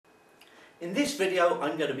In this video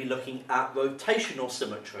I'm going to be looking at rotational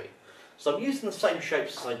symmetry. So I'm using the same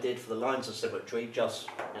shapes as I did for the lines of symmetry, just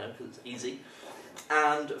because it's easy.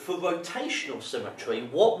 And for rotational symmetry,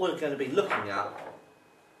 what we're going to be looking at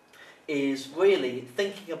is really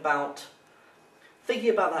thinking about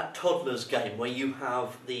that toddler's game where you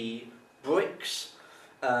have the bricks,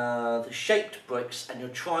 the shaped bricks, and you're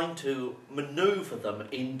trying to manoeuvre them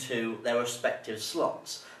into their respective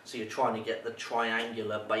slots. So you're trying to get the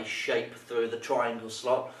triangular base shape through the triangle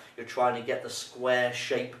slot, you're trying to get the square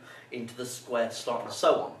shape into the square slot, and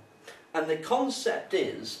so on. And the concept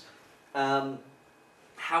is,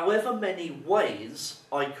 however many ways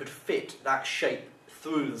I could fit that shape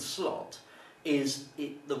through the slot is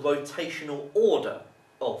the rotational order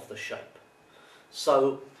of the shape.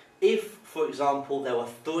 So if, for example, there were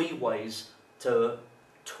 3 ways to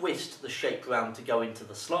twist the shape round to go into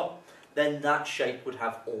the slot, then that shape would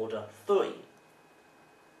have order 3.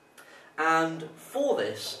 And for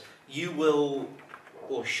this, you will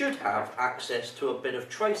or should have access to a bit of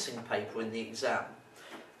tracing paper in the exam.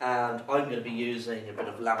 And I'm going to be using a bit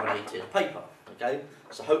of laminated paper, okay?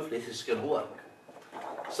 So hopefully this is going to work.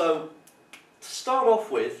 So, to start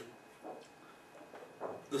off with,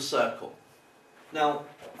 the circle. Now,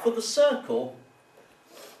 for the circle,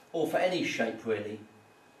 or for any shape really,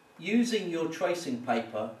 using your tracing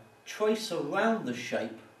paper, trace around the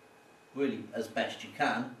shape, really as best you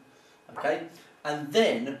can, okay? And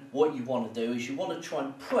then what you want to do is you want to try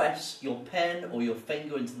and press your pen or your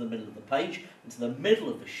finger into the middle of the page, into the middle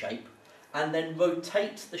of the shape, and then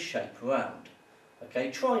rotate the shape around,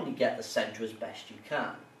 okay? Trying to get the centre as best you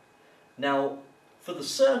can. Now, for the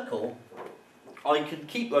circle, I can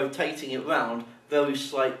keep rotating it around very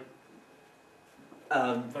slight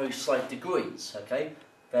degrees, okay?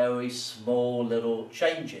 Very small little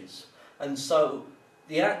changes. And so,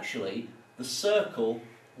 the circle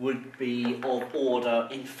would be of order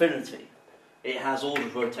infinity. It has order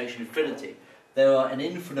of rotation infinity. There are an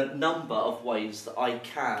infinite number of ways that I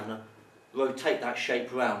can rotate that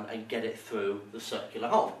shape around and get it through the circular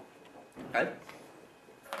hole. Okay?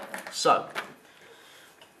 So,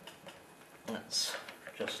 let's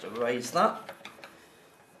just erase that.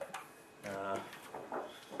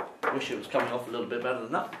 Wish it was coming off a little bit better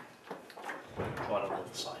than that. Try it on the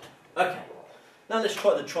other side. Okay, now let's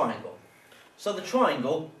try the triangle. So the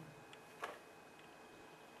triangle,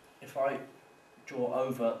 if I draw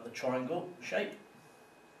over the triangle shape,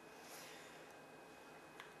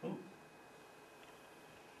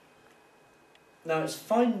 now it's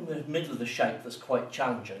finding the middle of the shape that's quite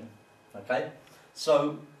challenging, okay?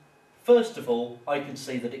 So first of all, I can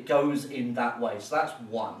see that it goes in that way, so that's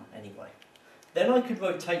 1 anyway. Then I could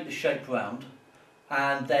rotate the shape round,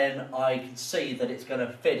 and then I can see that it's going to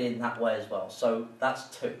fit in that way as well, so that's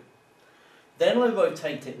 2. Then I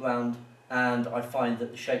rotate it round and I find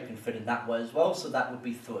that the shape can fit in that way as well, so that would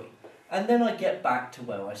be 3. And then I get back to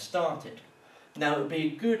where I started. Now it would be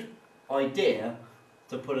a good idea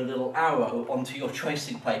to put a little arrow onto your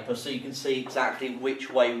tracing paper so you can see exactly which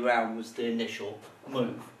way round was the initial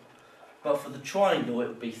move. But for the triangle it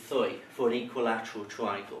would be 3, for an equilateral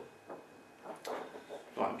triangle.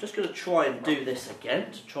 Right, I'm just going to try and do this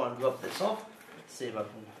again, to try and rub this off. Let's see if I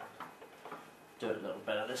can do it a little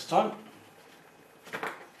better this time.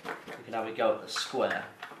 We can have a go at the square.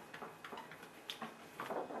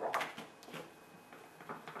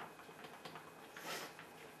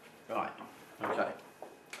 Right, okay.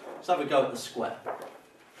 Let's have a go at the square.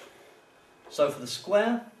 So for the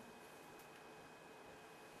square,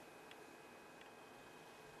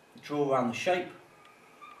 draw around the shape.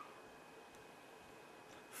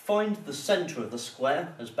 Find the centre of the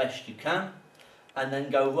square as best you can, and then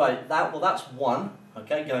go right. That's 1,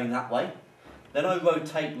 okay, going that way. Then I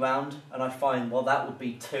rotate round and I find, well, that would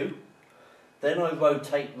be 2. Then I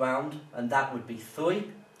rotate round and that would be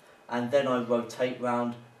 3. And then I rotate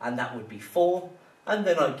round and that would be 4. And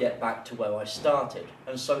then I get back to where I started.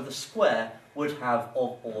 And so the square would have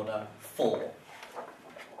of order 4.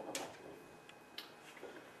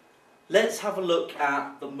 Let's have a look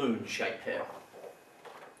at the moon shape here.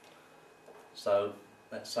 So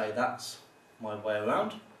let's say that's my way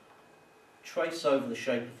around. Trace over the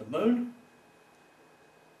shape of the moon,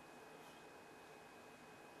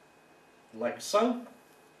 like so.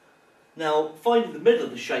 Now, finding the middle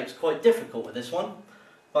of the shape is quite difficult with this one,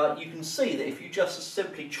 but you can see that if you just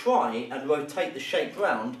simply try and rotate the shape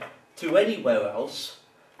round to anywhere else,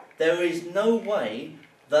 there is no way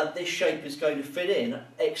that this shape is going to fit in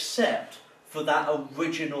except for that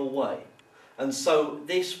original way. And so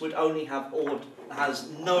this would only have has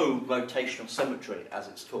no rotational symmetry, as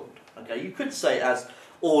it's called. Okay, you could say it has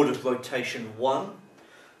ordered rotation 1,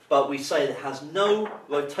 but we say it has no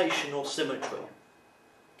rotational symmetry.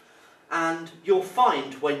 And you'll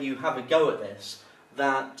find when you have a go at this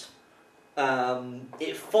that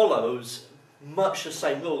it follows much the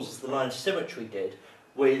same rules as the line of symmetry did,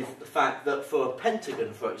 with the fact that for a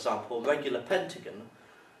pentagon, for example, regular pentagon,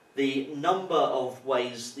 the number of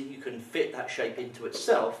ways that you can fit that shape into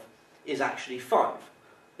itself is actually 5.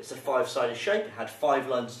 It's a 5-sided shape, it had 5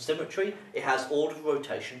 lines of symmetry, it has order of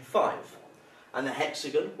rotation 5. And the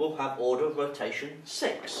hexagon will have order of rotation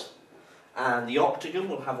 6. And the octagon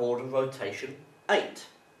will have order of rotation 8.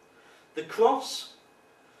 The cross,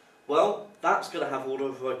 well, that's going to have order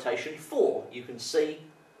of rotation 4. You can see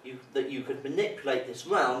that you could manipulate this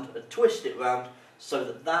round and twist it round so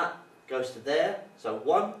that that goes to there. So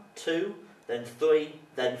 1, 2, then 3,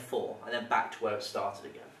 then 4, and then back to where it started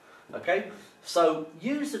again. Okay? So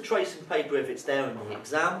use the tracing paper if it's there in the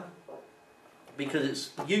exam, because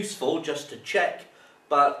it's useful just to check,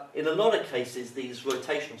 but in a lot of cases these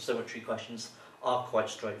rotational symmetry questions are quite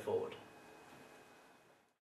straightforward.